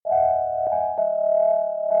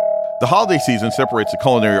The holiday season separates the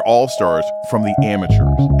culinary all-stars from the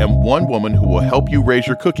amateurs, and one woman who will help you raise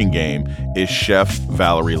your cooking game is Chef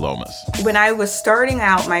Valerie Lomas. When I was starting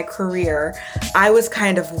out my career, I was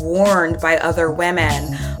kind of warned by other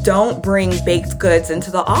women, don't bring baked goods into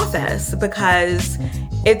the office because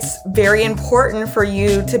it's very important for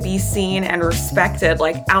you to be seen and respected,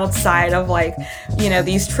 like outside of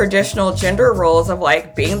these traditional gender roles of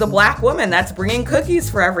being the Black woman that's bringing cookies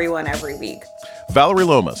for everyone every week. Valerie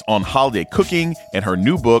Lomas on holiday cooking and her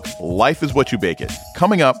new book, Life is What You Bake It,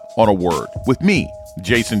 coming up on A Word with me,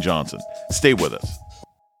 Jason Johnson. Stay with us.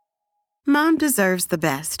 Mom deserves the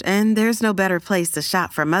best, and there's no better place to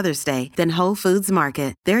shop for Mother's Day than Whole Foods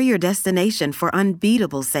Market. They're your destination for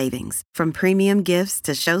unbeatable savings, from premium gifts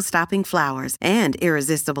to show-stopping flowers and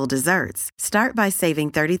irresistible desserts. Start by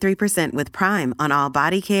saving 33% with Prime on all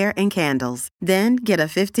body care and candles. Then get a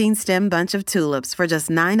 15-stem bunch of tulips for just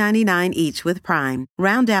 $9.99 each with Prime.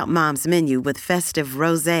 Round out Mom's menu with festive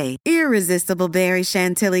rosé, irresistible berry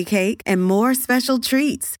chantilly cake, and more special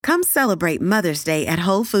treats. Come celebrate Mother's Day at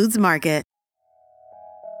Whole Foods Market.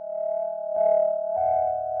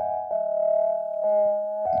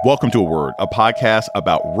 Welcome to A Word, a podcast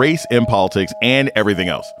about race and politics and everything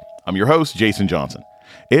else. I'm your host, Jason Johnson.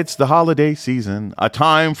 It's the holiday season, a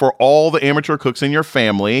time for all the amateur cooks in your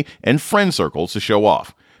family and friend circles to show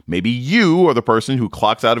off. Maybe you are the person who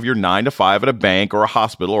clocks out of your 9 to 5 at a bank or a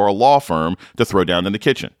hospital or a law firm to throw down in the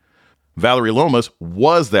kitchen. Valerie Lomas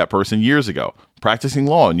was that person years ago, practicing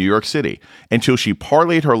law in New York City, until she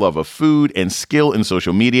parlayed her love of food and skill in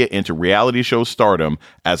social media into reality show stardom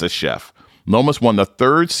as a chef. Lomas won the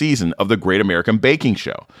 3rd season of the Great American Baking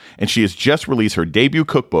Show, and she has just released her debut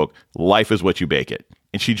cookbook, Life is What You Bake It,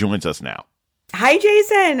 and she joins us now. Hi,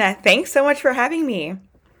 Jason. Thanks so much for having me.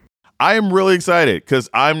 I am really excited because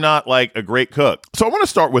I'm not like a great cook. So I want to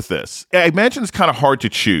start with this. I imagine it's kind of hard to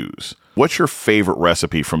choose. What's your favorite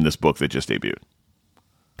recipe from this book that just debuted?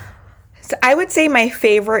 So I would say my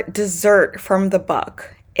favorite dessert from the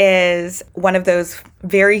book is one of those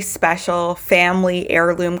very special family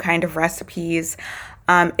heirloom kind of recipes.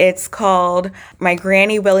 It's called my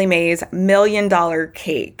Granny Willie Mae's $1 Million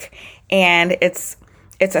Cake. And it's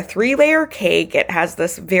a 3-layer cake. It has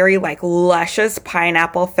this very luscious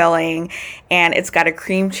pineapple filling, and it's got a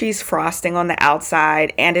cream cheese frosting on the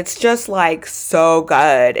outside. And it's just so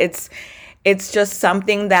good. It's just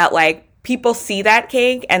something that people see that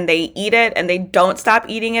cake and they eat it and they don't stop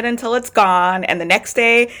eating it until it's gone. And the next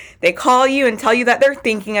day they call you and tell you that they're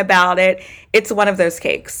thinking about it. It's one of those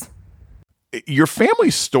cakes. Your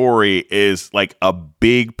family story is a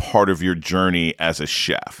big part of your journey as a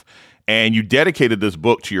chef. And you dedicated this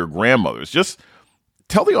book to your grandmothers. Just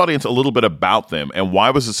tell the audience a little bit about them and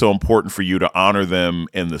why was it so important for you to honor them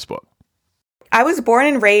in this book? I was born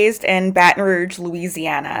and raised in Baton Rouge,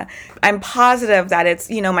 Louisiana. I'm positive that it's,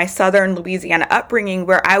 my Southern Louisiana upbringing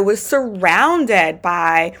where I was surrounded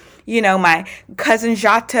by, my cousin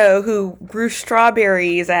Jato who grew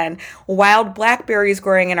strawberries and wild blackberries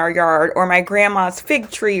growing in our yard, or my grandma's fig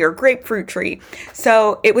tree or grapefruit tree.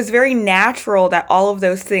 So it was very natural that all of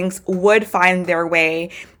those things would find their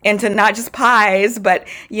way into not just pies, but,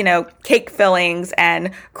 cake fillings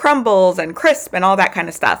and crumbles and crisp and all that kind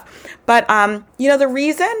of stuff. But, the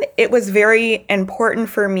reason it was very important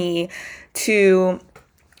for me to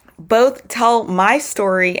both tell my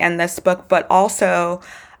story in this book, but also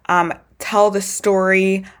tell the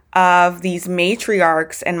story of these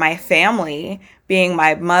matriarchs in my family, being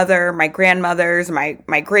my mother, my grandmothers,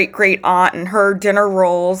 my great-great aunt and her dinner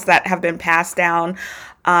rolls that have been passed down.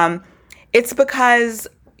 It's because,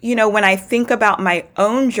 when I think about my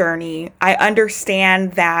own journey, I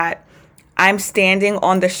understand that I'm standing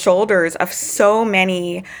on the shoulders of so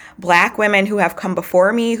many Black women who have come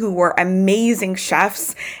before me, who were amazing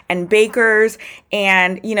chefs and bakers.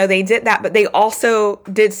 And, they did that, but they also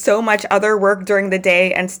did so much other work during the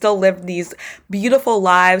day and still lived these beautiful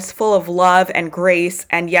lives full of love and grace.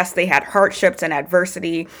 And yes, they had hardships and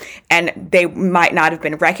adversity, and they might not have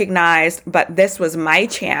been recognized, but this was my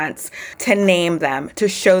chance to name them, to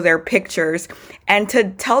show their pictures, and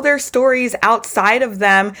to tell their stories outside of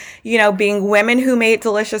them, being women who made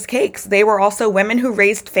delicious cakes. They were also women who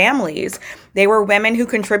raised families. They were women who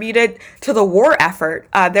contributed to the war effort.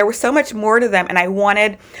 There was so much more to them, and I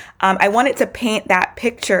wanted to paint that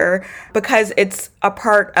picture because it's a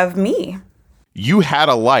part of me. You had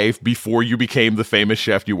a life before you became the famous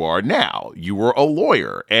chef you are now. You were a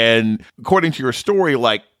lawyer, and according to your story,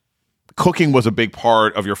 cooking was a big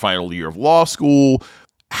part of your final year of law school.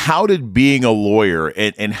 How did being a lawyer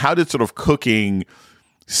and how did sort of cooking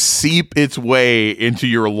seep its way into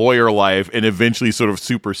your lawyer life and eventually sort of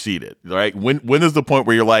supersede it, right? When is the point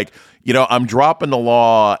where you're like, I'm dropping the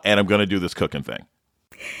law and I'm going to do this cooking thing?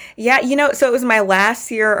 Yeah, so it was my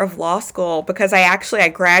last year of law school because I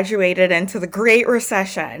graduated into the Great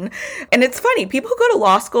Recession. And it's funny, people who go to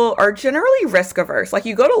law school are generally risk averse. Like,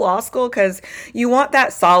 you go to law school because you want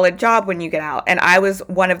that solid job when you get out. And I was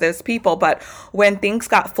one of those people. But when things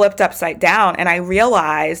got flipped upside down and I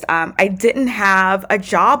realized I didn't have a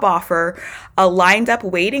job offer lined up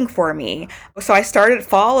waiting for me. So I started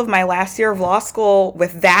fall of my last year of law school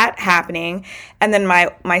with that happening. And then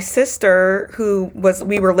my sister,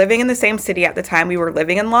 we were living in the same city at the time. We were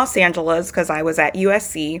living in Los Angeles because I was at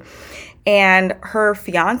USC, and her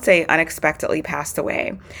fiance unexpectedly passed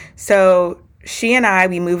away. So she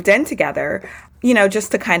and we moved in together,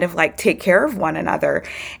 just to kind of like take care of one another.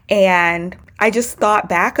 And I just thought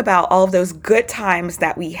back about all of those good times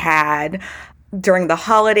that we had during the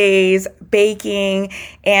holidays, baking,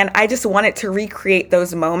 and I just wanted to recreate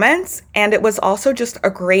those moments. And it was also just a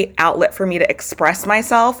great outlet for me to express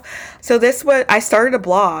myself. So I started a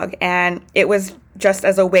blog, and it was just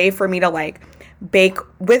as a way for me to like bake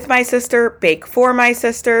with my sister, bake for my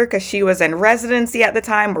sister, because she was in residency at the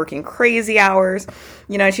time, working crazy hours.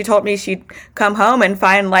 She told me she'd come home and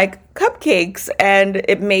find like cupcakes, and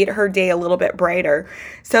it made her day a little bit brighter.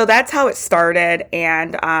 So that's how it started.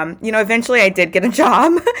 And, eventually I did get a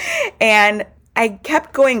job and I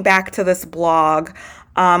kept going back to this blog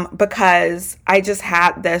because I just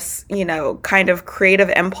had this, kind of creative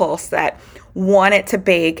impulse that wanted to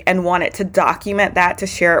bake and wanted to document that, to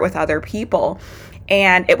share it with other people.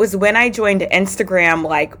 And it was when I joined Instagram,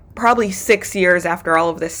 like probably 6 years after all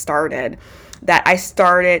of this started, that I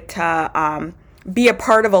started to be a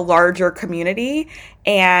part of a larger community.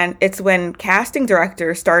 And it's when casting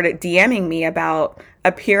directors started DMing me about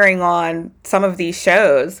appearing on some of these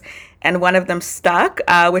shows. And one of them stuck,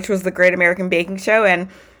 which was the Great American Baking Show. And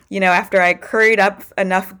after I curried up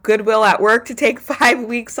enough goodwill at work to take 5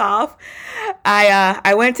 weeks off,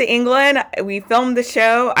 I went to England. We filmed the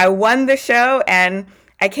show. I won the show, and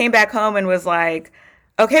I came back home and was like,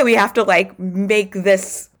 okay, we have to like make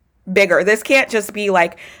this bigger. This can't just be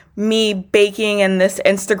like me baking in this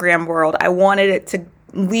Instagram world. I wanted it to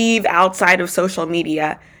leave outside of social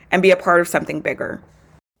media and be a part of something bigger.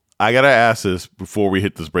 I got to ask this before we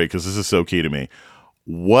hit this break, because this is so key to me.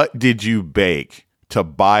 What did you bake to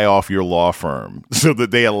buy off your law firm so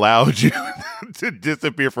that they allowed you to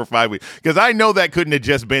disappear for 5 weeks? Because I know that couldn't have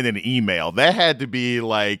just been an email. That had to be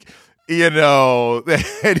like, you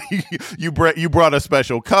brought a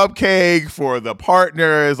special cupcake for the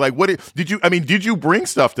partners. Like, what did you bring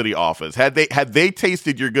stuff to the office? Had they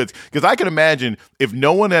tasted your goods? Because I can imagine if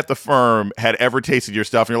no one at the firm had ever tasted your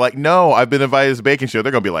stuff and you're like, no, I've been invited to this baking show,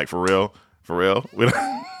 they're going to be like, for real?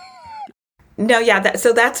 No, yeah.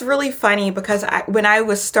 So that's really funny because when I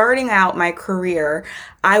was starting out my career,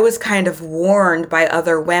 I was kind of warned by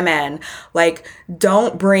other women, like,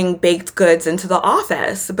 don't bring baked goods into the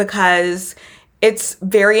office because it's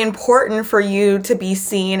very important for you to be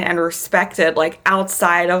seen and respected, like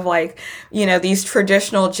outside of like, these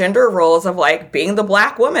traditional gender roles of like being the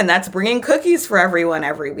Black woman that's bringing cookies for everyone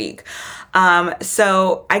every week.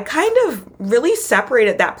 So I kind of really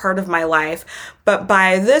separated that part of my life. But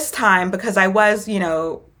by this time, because I was,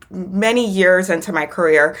 many years into my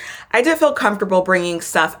career, I did feel comfortable bringing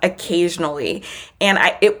stuff occasionally. And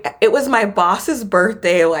it was my boss's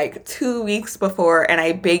birthday like 2 weeks before, and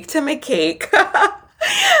I baked him a cake.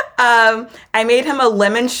 I made him a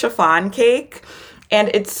lemon chiffon cake. And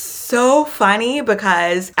it's so funny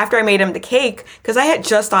because after I made him the cake, because I had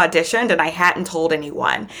just auditioned and I hadn't told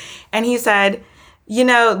anyone. And he said,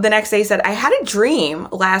 the next day he said, I had a dream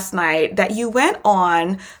last night that you went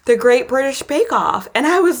on the Great British Bake Off. And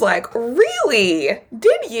I was like, really?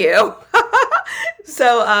 Did you?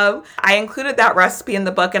 So I included that recipe in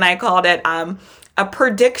the book, and I called it a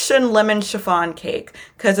prediction lemon chiffon cake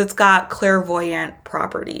because it's got clairvoyant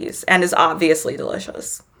properties and is obviously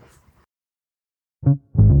delicious.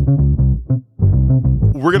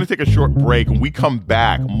 We're going to take a short break. When we come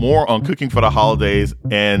back, more on cooking for the holidays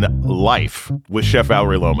and life with Chef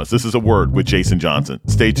Valerie Lomas. This is A Word with Jason Johnson.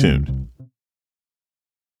 Stay tuned.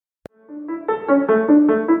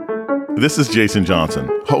 This is Jason Johnson,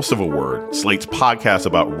 host of A Word, Slate's podcast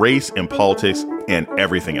about race and politics and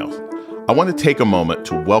everything else. I want to take a moment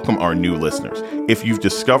to welcome our new listeners. If you've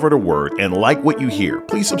discovered A Word and like what you hear,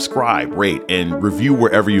 please subscribe, rate, and review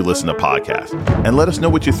wherever you listen to podcasts. And let us know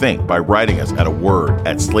what you think by writing us at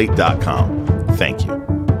aword@slate.com. Thank you.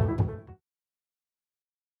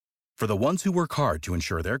 For the ones who work hard to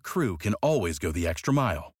ensure their crew can always go the extra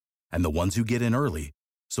mile, and the ones who get in early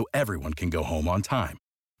so everyone can go home on time.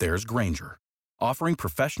 There's Grainger, offering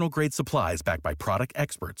professional-grade supplies backed by product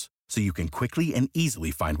experts so you can quickly and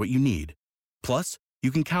easily find what you need. Plus, you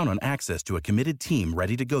can count on access to a committed team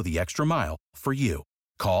ready to go the extra mile for you.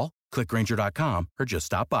 Call, click Grainger.com, or just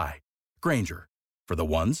stop by. Grainger, for the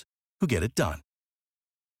ones who get it done.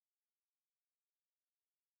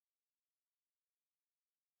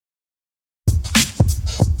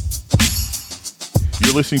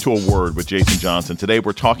 You're listening to A Word with Jason Johnson. Today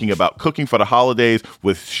we're talking about cooking for the holidays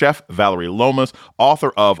with Chef Valerie Lomas,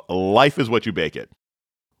 author of Life is What You Bake It.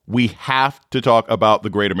 We have to talk about the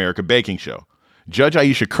Great American Baking Show. Judge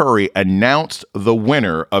Ayesha Curry announced the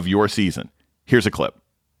winner of your season. Here's a clip.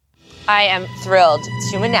 I am thrilled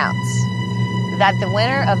to announce that the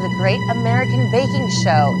winner of the Great American Baking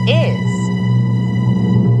Show is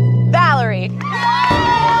Valerie.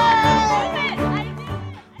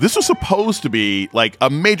 This was supposed to be like a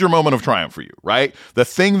major moment of triumph for you, right? The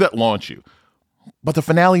thing that launched you. But the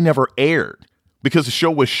finale never aired because the show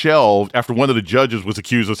was shelved after one of the judges was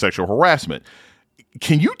accused of sexual harassment.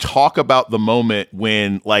 Can you talk about the moment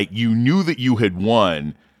when, like, you knew that you had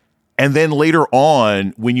won, and then later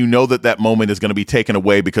on when you know that that moment is going to be taken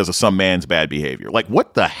away because of some man's bad behavior? Like,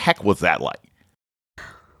 what the heck was that like?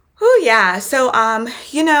 Oh, yeah. So,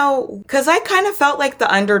 because I kind of felt like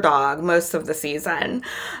the underdog most of the season.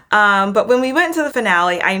 But when we went into the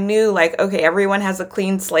finale, I knew, like, okay, everyone has a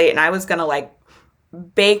clean slate, and I was going to, like,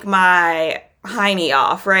 bake my hiney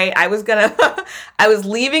off, right? I was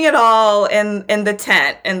leaving it all in the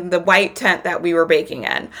tent, in the white tent that we were baking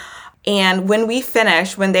in. And when we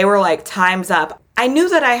finished, when they were like, time's up, I knew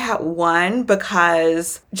that I had won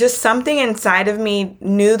because just something inside of me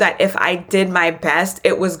knew that if I did my best,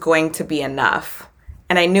 it was going to be enough.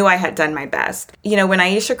 And I knew I had done my best. You know, when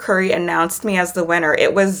Ayesha Curry announced me as the winner,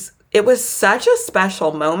 it was such a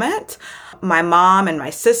special moment. My mom and my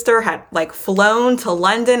sister had like flown to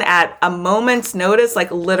London at a moment's notice,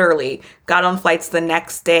 like literally got on flights the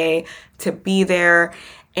next day to be there.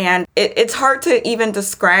 And it's hard to even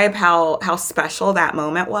describe how special that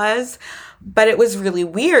moment was. But it was really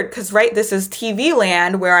weird because, right, this is TV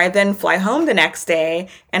land where I then fly home the next day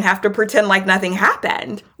and have to pretend like nothing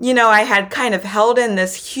happened. You know, I had kind of held in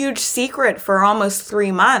this huge secret for almost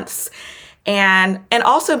 3 months. And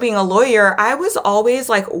also being a lawyer, I was always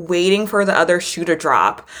like waiting for the other shoe to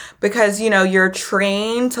drop because, you know, you're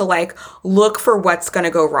trained to like look for what's going to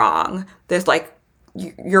go wrong. There's like,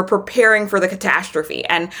 you're preparing for the catastrophe.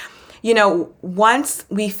 And you know, once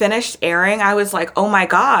we finished airing, I was like, oh my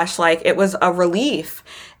gosh, like it was a relief.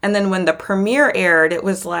 And then when the premiere aired, it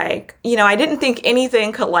was like, you know, I didn't think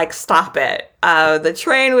anything could like stop it. The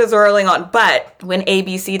train was rolling on. But when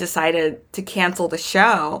ABC decided to cancel the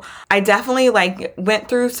show, I definitely like went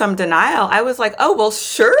through some denial. I was like, oh, well,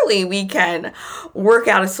 surely we can work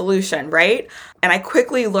out a solution, right? And I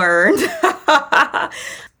quickly learned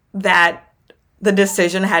that the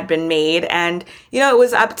decision had been made. And, you know, it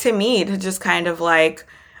was up to me to just kind of like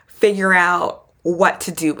figure out what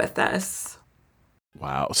to do with this.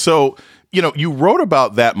 Wow. So, you know, you wrote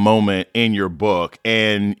about that moment in your book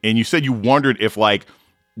and you said you wondered if like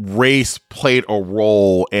race played a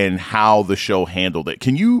role in how the show handled it.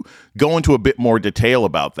 Can you go into a bit more detail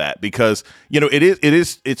about that? Because, you know,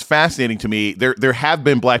 it's fascinating to me. There have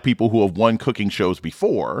been Black people who have won cooking shows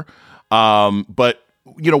before. But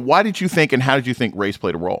you know, why did you think and how did you think race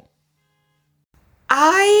played a role?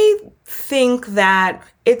 I think that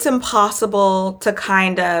it's impossible to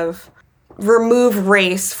kind of remove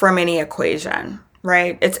race from any equation,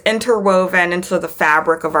 right? It's interwoven into the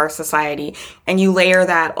fabric of our society. And you layer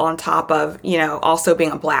that on top of, you know, also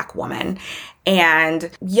being a Black woman. And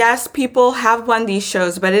yes, people have won these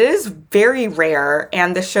shows, but it is very rare.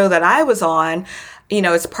 And the show that I was on, you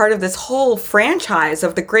know, it's part of this whole franchise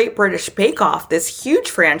of the Great British Bake Off, this huge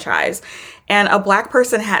franchise. And a Black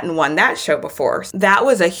person hadn't won that show before. That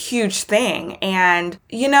was a huge thing. And,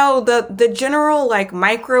 you know, the general like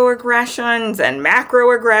microaggressions and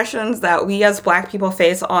macroaggressions that we as Black people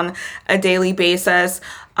face on a daily basis,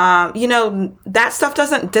 you know, that stuff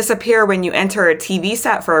doesn't disappear when you enter a TV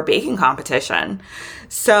set for a baking competition.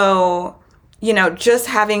 So, you know, just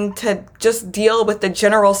having to just deal with the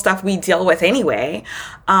general stuff we deal with anyway,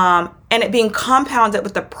 and it being compounded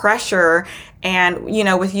with the pressure and, you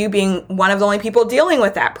know, with you being one of the only people dealing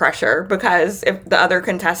with that pressure, because if the other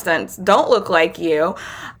contestants don't look like you,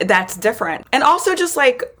 that's different. And also just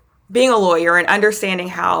like being a lawyer and understanding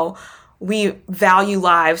how we value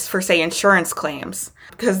lives for, say, insurance claims,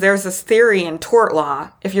 because there's this theory in tort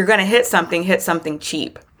law, if you're going to hit something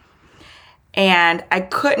cheap. And I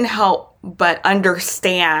couldn't help but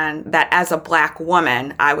understand that as a Black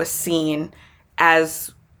woman, I was seen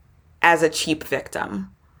as as a cheap victim.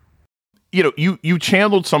 You know, you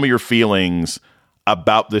channeled some of your feelings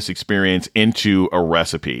about this experience into a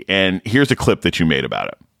recipe. And here's a clip that you made about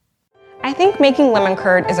it. I think making lemon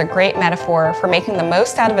curd is a great metaphor for making the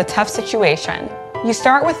most out of a tough situation. You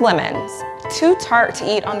start with lemons, too tart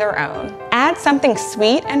to eat on their own. Add something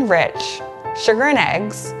sweet and rich, sugar and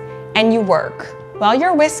eggs, and you work. While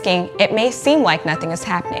you're whisking, it may seem like nothing is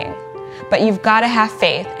happening, but you've got to have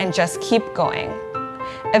faith and just keep going.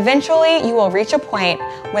 Eventually, you will reach a point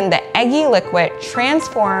when the eggy liquid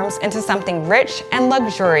transforms into something rich and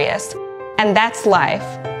luxurious, and that's life.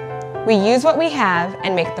 We use what we have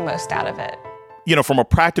and make the most out of it. You know, from a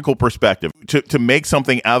practical perspective, to make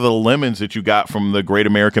something out of the lemons that you got from the Great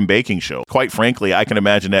American Baking Show, quite frankly, I can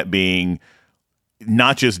imagine that being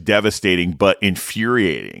not just devastating, but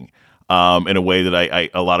infuriating in a way that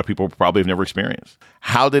a lot of people probably have never experienced.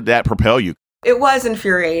 How did that propel you? It was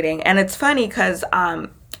infuriating. And it's funny because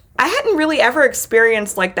I hadn't really ever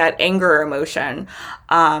experienced like that anger emotion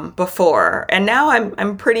before. And now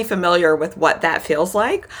I'm pretty familiar with what that feels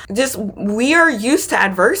like. Just we are used to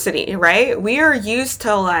adversity, right? We are used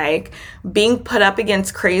to like being put up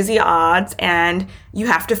against crazy odds and you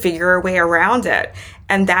have to figure a way around it.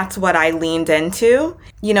 And that's what I leaned into.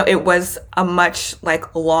 You know, it was a much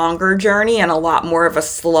like longer journey and a lot more of a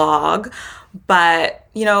slog, but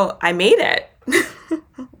you know, I made it.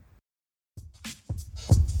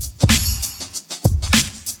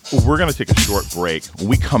 We're going to take a short break. When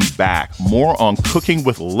we come back, more on cooking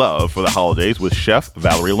with love for the holidays with Chef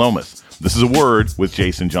Valerie Lomas. This is A Word with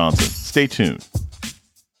Jason Johnson. Stay tuned.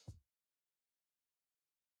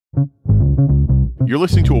 You're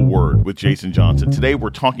listening to A Word with Jason Johnson. Today, we're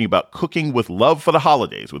talking about cooking with love for the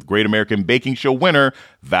holidays with Great American Baking Show winner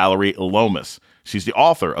Valerie Lomas. She's the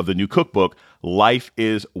author of the new cookbook, Life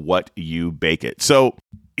is What You Bake It. So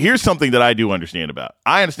here's something that I do understand about.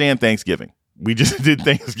 I understand Thanksgiving. We just did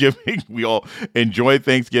Thanksgiving. We all enjoyed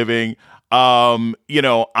Thanksgiving. You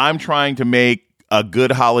know, I'm trying to make a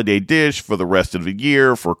good holiday dish for the rest of the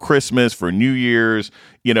year, for Christmas, for New Year's.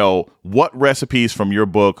 You know, what recipes from your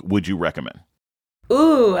book would you recommend?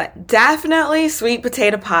 Ooh, definitely sweet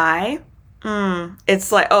potato pie.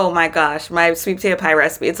 It's like, oh my gosh, my sweet potato pie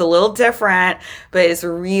recipe. It's a little different, but it's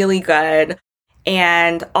really good.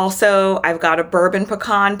 And also, I've got a bourbon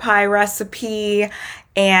pecan pie recipe.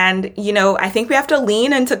 And, you know, I think we have to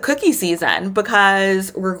lean into cookie season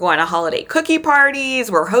because we're going to holiday cookie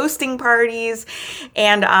parties, we're hosting parties.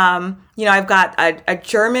 And, you know, I've got a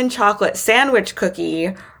German chocolate sandwich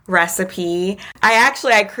cookie recipe.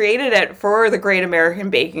 I created it for the Great American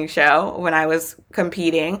Baking Show when I was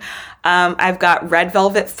competing. I've got red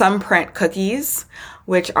velvet thumbprint cookies,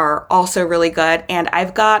 which are also really good. And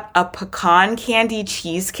I've got a pecan candy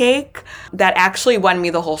cheesecake that actually won me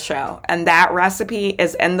the whole show. And that recipe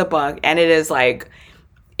is in the book. And it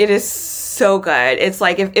is so good. It's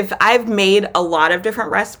like if I've made a lot of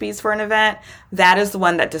different recipes for an event, that is the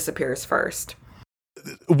one that disappears first.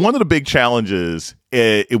 One of the big challenges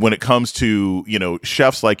when it comes to, you know,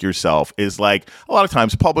 chefs like yourself is like a lot of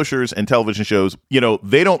times publishers and television shows, you know,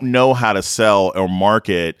 they don't know how to sell or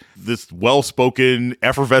market this well-spoken,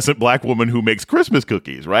 effervescent Black woman who makes Christmas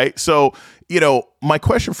cookies, right? So, you know, my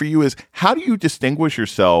question for you is, how do you distinguish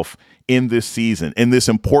yourself in this season, in this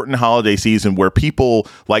important holiday season where people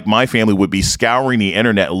like my family would be scouring the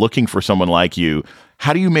internet looking for someone like you?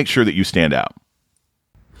 How do you make sure that you stand out?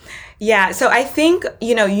 Yeah, so I think,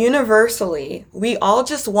 you know, universally, we all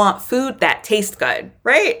just want food that tastes good,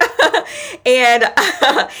 right? and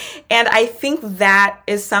I think that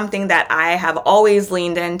is something that I have always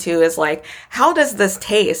leaned into is like, how does this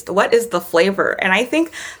taste? What is the flavor? And I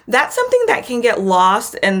think that's something that can get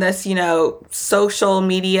lost in this, you know, social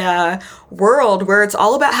media world where it's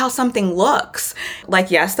all about how something looks. Like,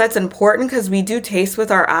 yes, that's important because we do taste with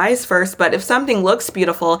our eyes first, but if something looks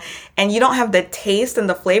beautiful and you don't have the taste and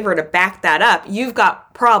the flavor to back that up, you've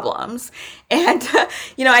got problems. And,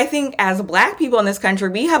 you know, I think as Black people in this country,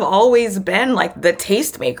 we have always been like the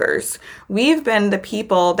tastemakers. We've been the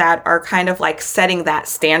people that are kind of like setting that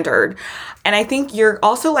standard. And I think you're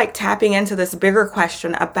also like tapping into this bigger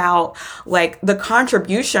question about like the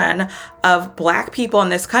contribution of Black people in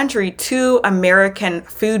this country to American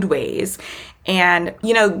foodways. And,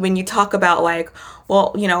 you know, when you talk about like,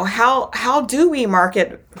 well, you know, how do we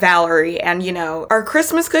market Valerie? And, you know, are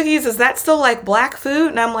Christmas cookies, is that still like Black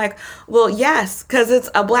food? And I'm like, well, yes, because it's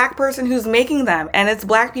a Black person who's making them and it's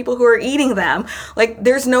Black people who are eating them. Like,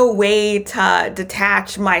 there's no way to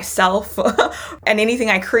detach myself and anything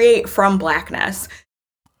I create from Blackness.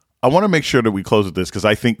 I want to make sure that we close with this because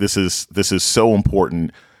I think this is so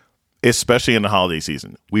important. especially in the holiday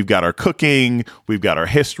season. We've got our cooking, we've got our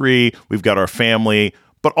history, we've got our family,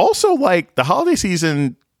 but also like the holiday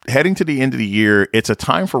season heading to the end of the year, it's a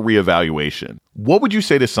time for reevaluation. What would you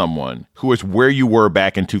say to someone who is where you were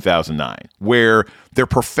back in 2009, where their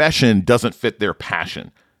profession doesn't fit their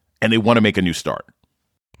passion and they want to make a new start?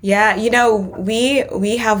 Yeah,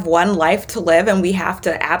 we have one life to live and we have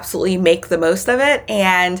to absolutely make the most of it.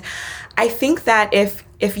 And I think that if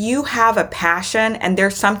you have a passion and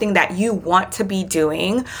there's something that you want to be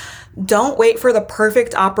doing, don't wait for the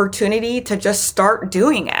perfect opportunity to just start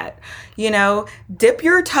doing it. Dip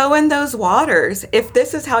your toe in those waters. If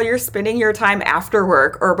this is how you're spending your time after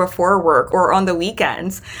work or before work or on the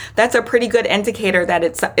weekends, that's a pretty good indicator that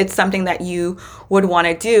it's something that you would want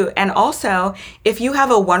to do. And also, if you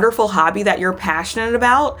have a wonderful hobby that you're passionate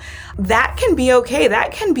about, that can be okay.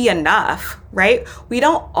 That can be enough, right? We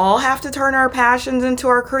don't all have to turn our passions into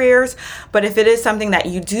our careers, but if it is something that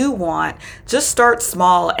you do want, just start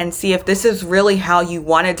small and see if this is really how you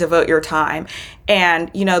want to devote your time. And,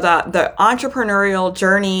 the entrepreneurial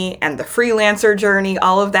journey and the freelancer journey,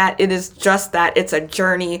 all of that, it is just that. It's a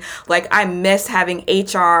journey. Like, I miss having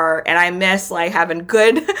HR and I miss like having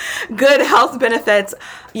good health benefits,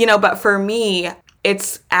 but for me,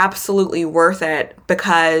 it's absolutely worth it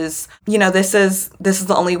because, this is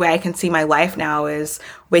the only way I can see my life now is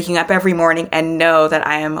waking up every morning and know that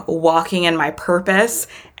I am walking in my purpose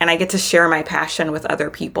and I get to share my passion with other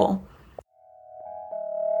people.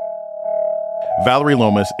 Valerie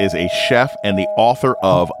Lomas is a chef and the author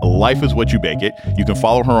of Life is What You Bake It. You can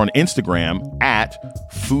follow her on Instagram at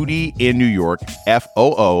Foodie in New York,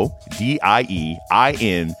 FOODIEIN,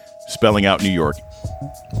 spelling out New York.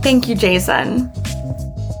 Thank you, Jason.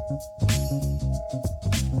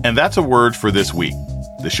 And that's a word for this week.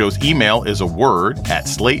 The show's email is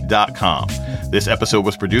aword@slate.com. This episode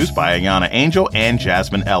was produced by Ayana Angel and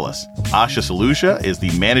Jasmine Ellis. Asha Saluja is the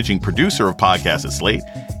managing producer of podcasts at Slate.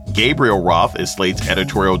 Gabriel Roth is Slate's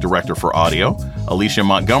editorial director for audio. Alicia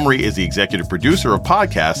Montgomery is the executive producer of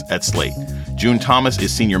podcasts at Slate. June Thomas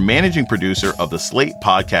is senior managing producer of the Slate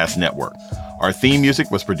Podcast Network. Our theme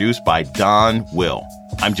music was produced by Don Will.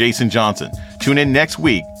 I'm Jason Johnson. Tune in next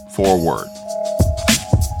week for A Word.